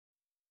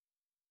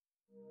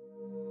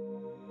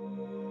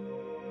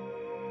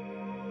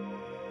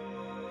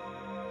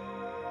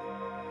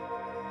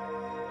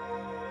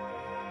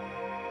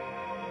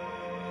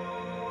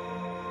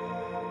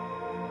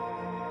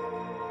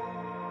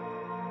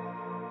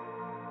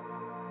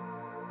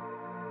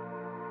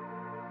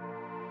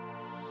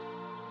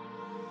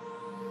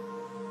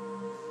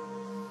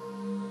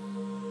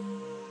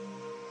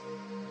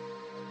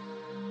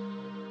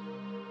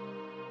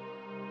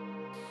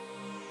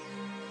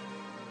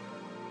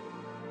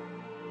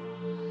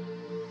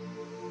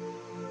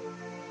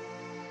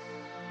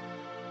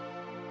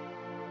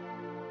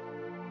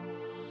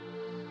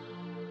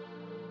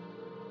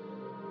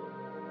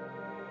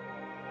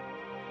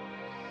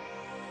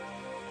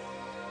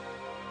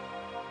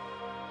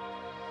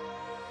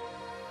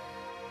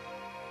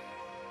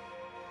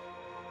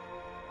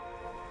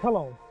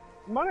Hello,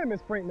 my name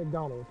is Frank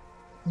McDonald.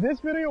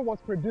 This video was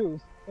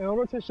produced in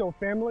order to show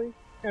family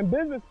and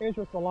business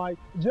interests alike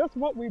just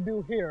what we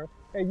do here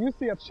at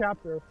UCF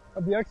chapter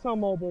of the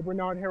ExxonMobil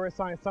Bernard Harris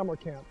Science Summer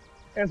Camp,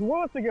 as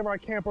well as to give our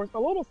campers a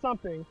little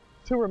something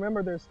to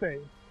remember their stay.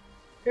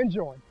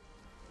 Enjoy.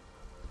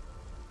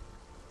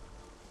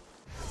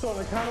 So on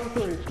the count of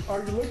three, are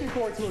you looking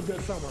forward to a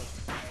good summer?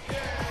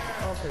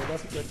 Yeah! Okay,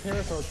 that's the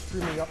parents are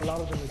screaming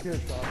louder than the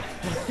kids are.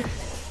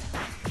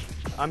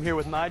 I'm here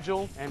with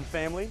Nigel and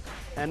family.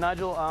 And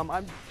Nigel,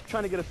 I'm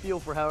trying to get a feel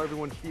for how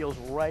everyone feels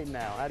right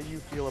now. How do you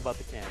feel about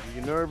the camp? Are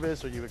you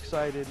nervous? Are you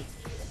excited?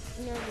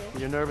 Nervous.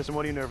 You're nervous, and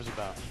what are you nervous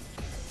about?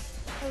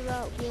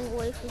 About being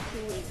away for 2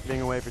 weeks.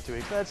 Being away for 2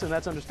 weeks.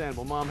 That's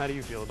understandable. Mom, how do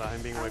you feel about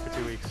him being away for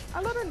 2 weeks?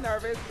 A little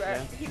nervous,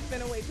 but he's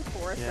been away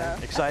before, yeah.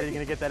 so. Excited you're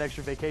going to get that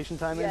extra vacation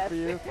time in for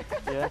you?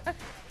 Yeah.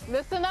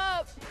 Listen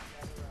up.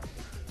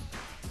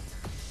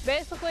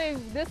 Basically,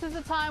 this is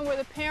the time where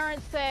the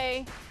parents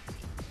say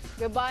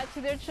goodbye to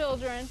their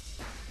children.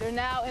 They're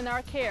now in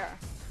our care.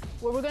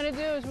 What we're going to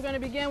do is we're going to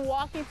begin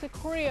walking to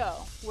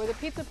Creo, where the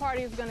pizza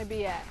party is going to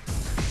be at.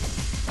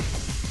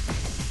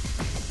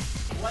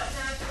 What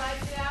time to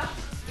light it out?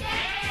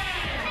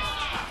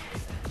 Yeah!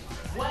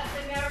 What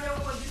scenario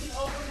where you can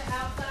open the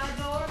outside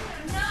door?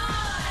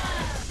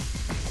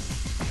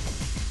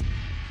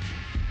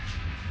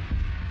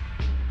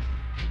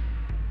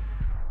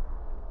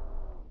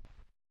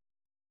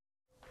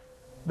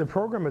 The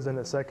program is in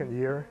its second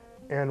year,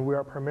 and we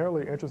are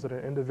primarily interested in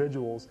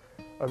individuals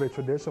of a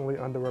traditionally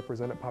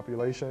underrepresented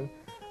population.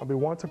 And we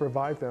want to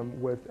provide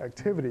them with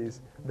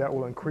activities that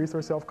will increase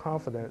their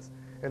self-confidence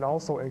and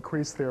also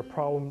increase their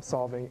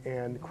problem-solving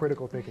and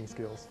critical thinking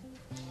skills.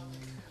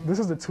 This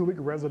is a 2-week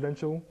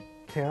residential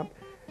camp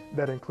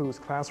that includes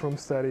classroom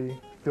study,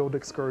 field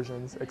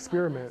excursions,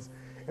 experiments,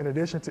 in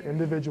addition to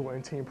individual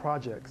and team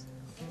projects.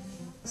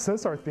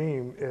 Since our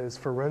theme is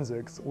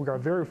forensics, we are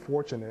very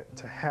fortunate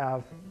to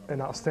have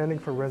an outstanding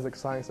forensic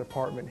science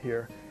department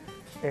here,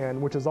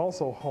 and which is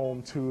also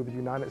home to the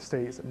United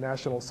States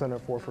National Center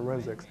for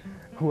Forensics,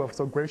 who have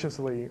so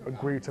graciously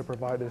agreed to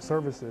provide their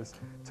services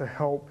to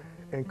help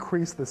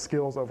increase the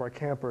skills of our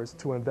campers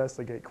to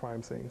investigate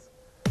crime scenes.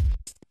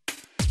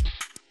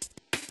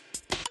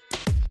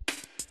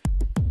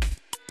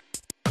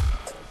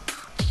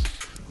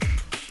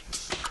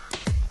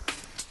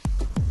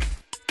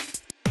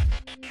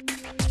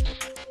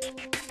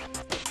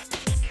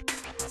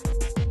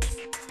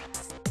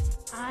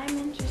 I'm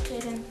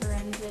interested in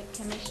forensic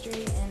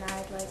chemistry, and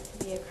I'd like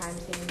to be a crime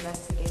scene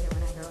investigator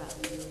when I grow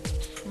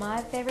up.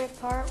 My favorite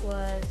part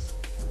was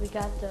we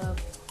got to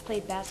play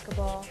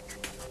basketball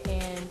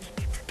and,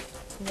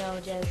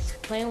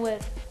 just playing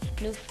with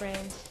new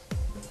friends.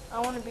 I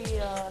want to be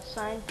a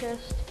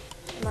scientist.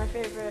 My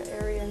favorite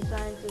area in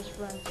science is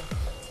forensics.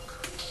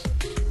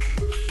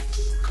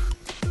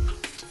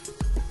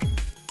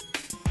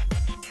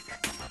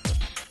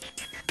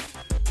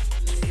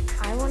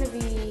 I want to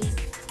be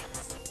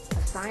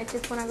a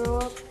scientist when I grow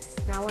up,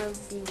 and I want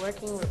to be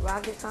working with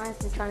rocket science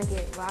and trying to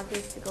get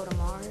rockets to go to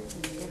Mars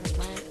and different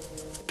planets.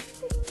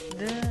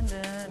 Dun,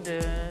 dun,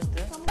 dun,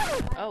 dun.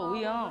 Oh,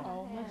 we on.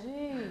 Oh, my G.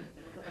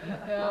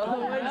 Oh,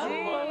 my G.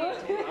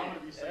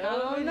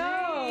 Oh,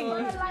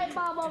 no. Put a light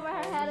bulb over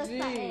her head or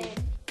something.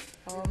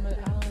 Oh, I don't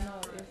know.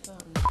 It's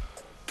something.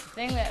 The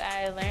thing that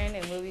I learned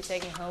in movie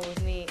taking home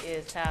with me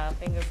is how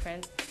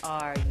fingerprints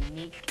are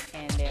unique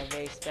and they're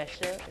very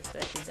special,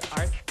 especially the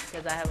arc,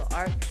 because I have an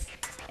arc,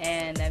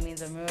 and that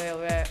means I'm a real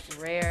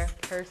rare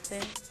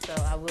person, so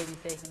I will be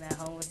taking that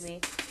home with me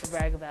to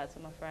brag about to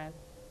my friends.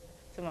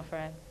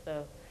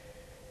 So,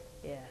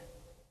 yeah.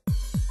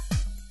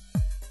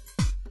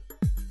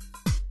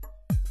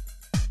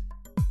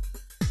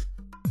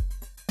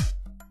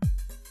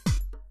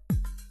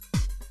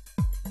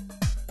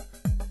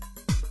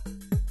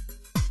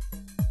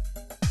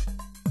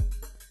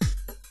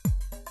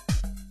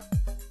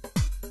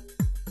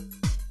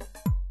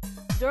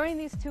 During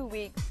these 2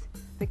 weeks,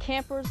 the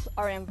campers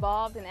are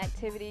involved in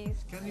activities.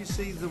 Can you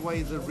see the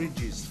way the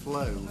ridges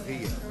flow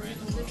here?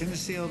 Can you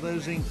see all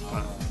those ink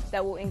patterns?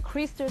 That will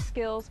increase their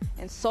skills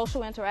in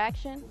social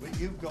interaction. But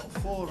you've got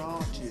 4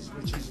 arches,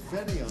 which is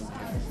very unusual.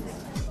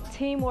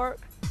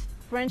 Teamwork,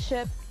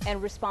 friendship,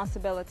 and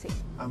responsibility.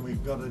 And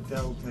we've got a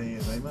delta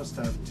here. They must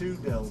have 2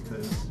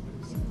 deltas.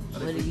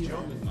 What do you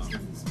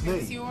have? Me?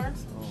 Is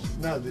yours?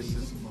 No, this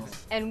is mine.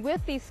 And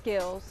with these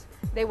skills,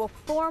 they will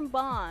form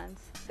bonds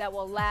that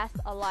will last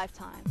a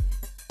lifetime.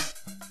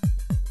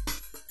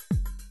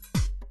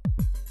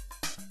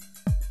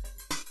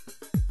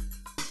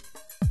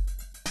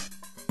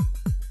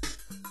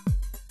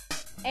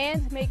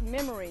 And make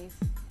memories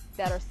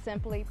that are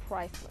simply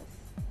priceless.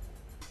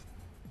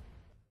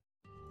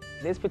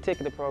 This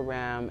particular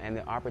program and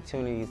the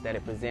opportunities that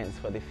it presents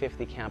for the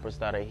 50 campers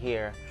that are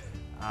here,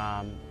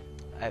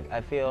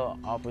 I feel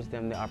offers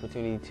them the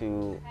opportunity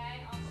to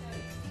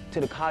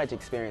the college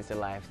experience in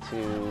life,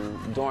 to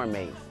dorm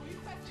mates,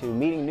 to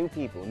meeting new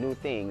people, new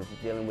things,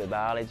 dealing with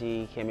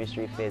biology,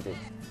 chemistry, physics.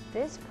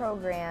 This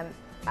program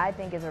I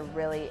think is a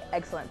really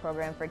excellent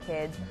program for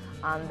kids.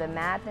 The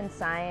math and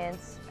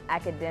science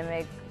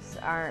academics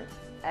aren't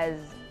as,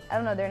 I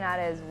don't know, they're not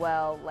as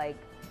well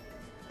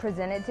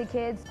presented to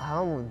kids.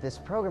 This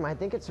program, I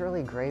think it's a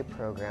really great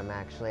program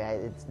actually.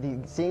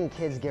 Seeing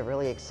kids get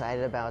really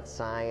excited about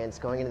science,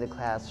 going into the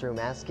classroom,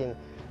 asking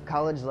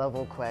college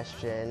level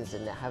questions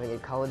and having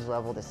college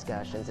level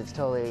discussions. It's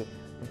totally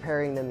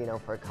preparing them,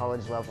 for a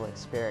college level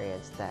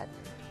experience that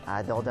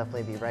they'll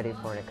definitely be ready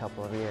for in a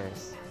couple of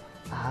years.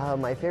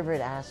 My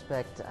favorite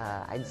aspect,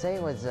 I'd say,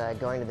 was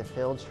going to the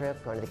field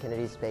trip, going to the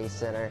Kennedy Space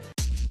Center.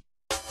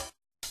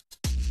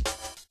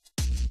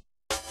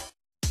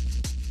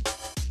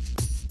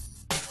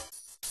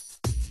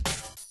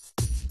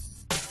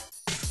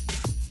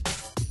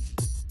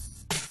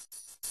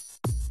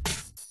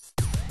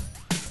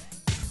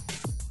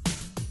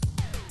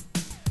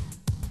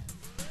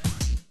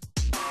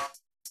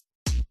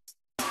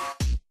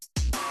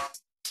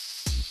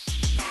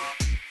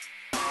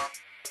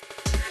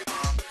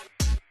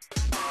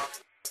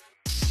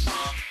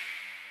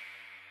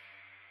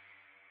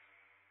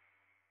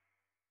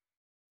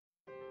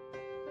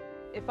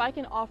 If I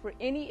can offer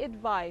any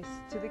advice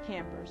to the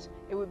campers,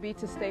 it would be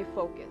to stay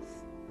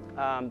focused.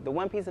 The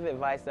one piece of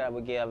advice that I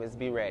would give is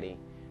be ready.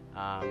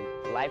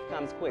 Life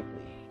comes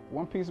quickly.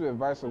 One piece of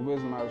advice or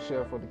wisdom I would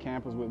share for the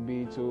campers would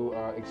be to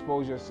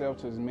expose yourself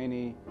to as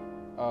many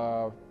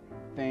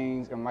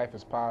things in life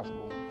as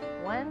possible.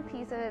 One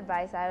piece of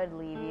advice I would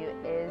leave you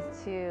is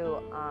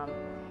to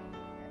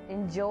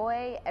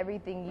enjoy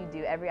everything you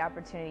do, every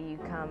opportunity you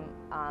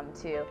come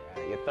to.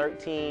 You're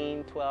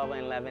 13, 12,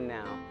 and 11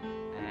 now,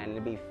 and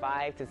it'll be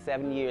 5 to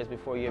 7 years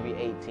before you'll be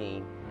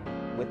 18.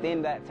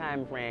 Within that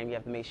time frame, you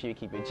have to make sure you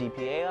keep your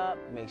GPA up,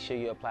 make sure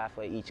you apply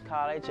for each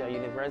college or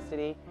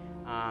university.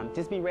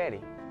 Just be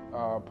ready.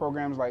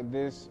 Programs like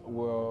this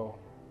will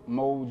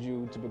mold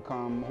you to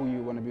become who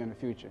you want to be in the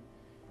future.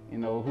 You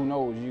know, who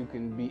knows, you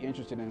can be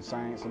interested in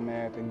science and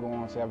math and go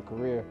on to have a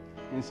career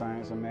in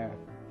science and math.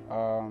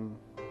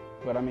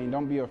 But I mean,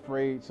 don't be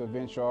afraid to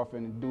venture off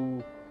and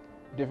do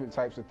different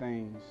types of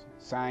things.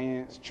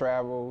 Science,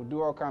 travel,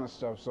 do all kind of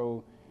stuff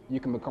so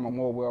you can become a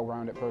more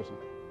well-rounded person.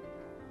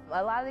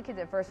 A lot of the kids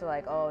at first are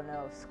like, oh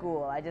no,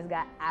 school, I just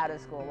got out of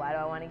school, why do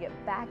I want to get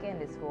back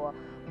into school?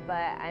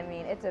 But I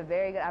mean, it's a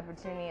very good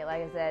opportunity.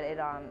 Like I said, it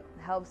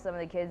helps some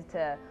of the kids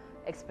to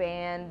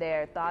expand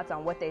their thoughts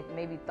on what they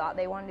maybe thought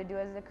they wanted to do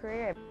as a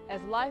career.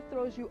 As life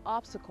throws you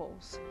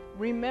obstacles,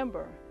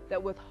 remember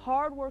that with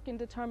hard work and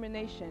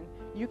determination,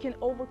 you can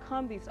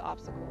overcome these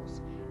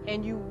obstacles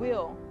and you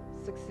will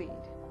succeed.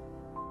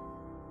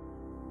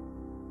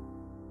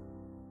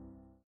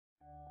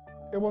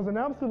 It was an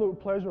absolute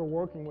pleasure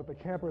working with the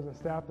campers and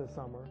staff this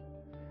summer,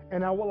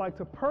 and I would like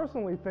to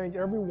personally thank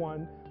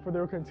everyone for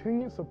their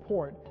continued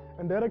support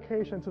and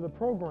dedication to the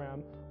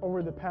program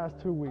over the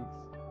past 2 weeks.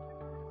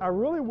 I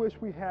really wish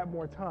we had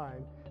more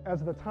time,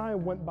 as the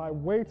time went by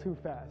way too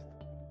fast.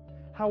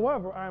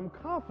 However, I am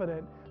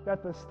confident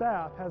that the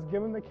staff has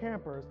given the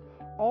campers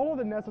all of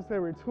the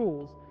necessary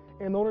tools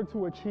in order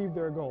to achieve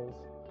their goals.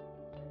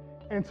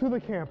 And to the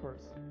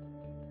campers,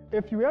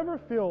 if you ever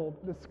feel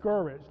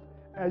discouraged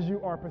as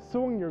you are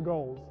pursuing your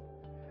goals,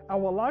 I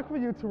would like for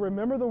you to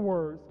remember the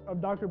words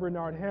of Dr.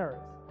 Bernard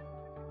Harris,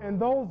 and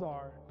those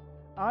are,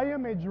 I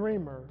am a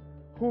dreamer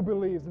who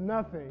believes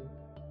nothing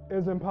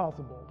is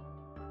impossible.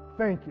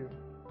 Thank you.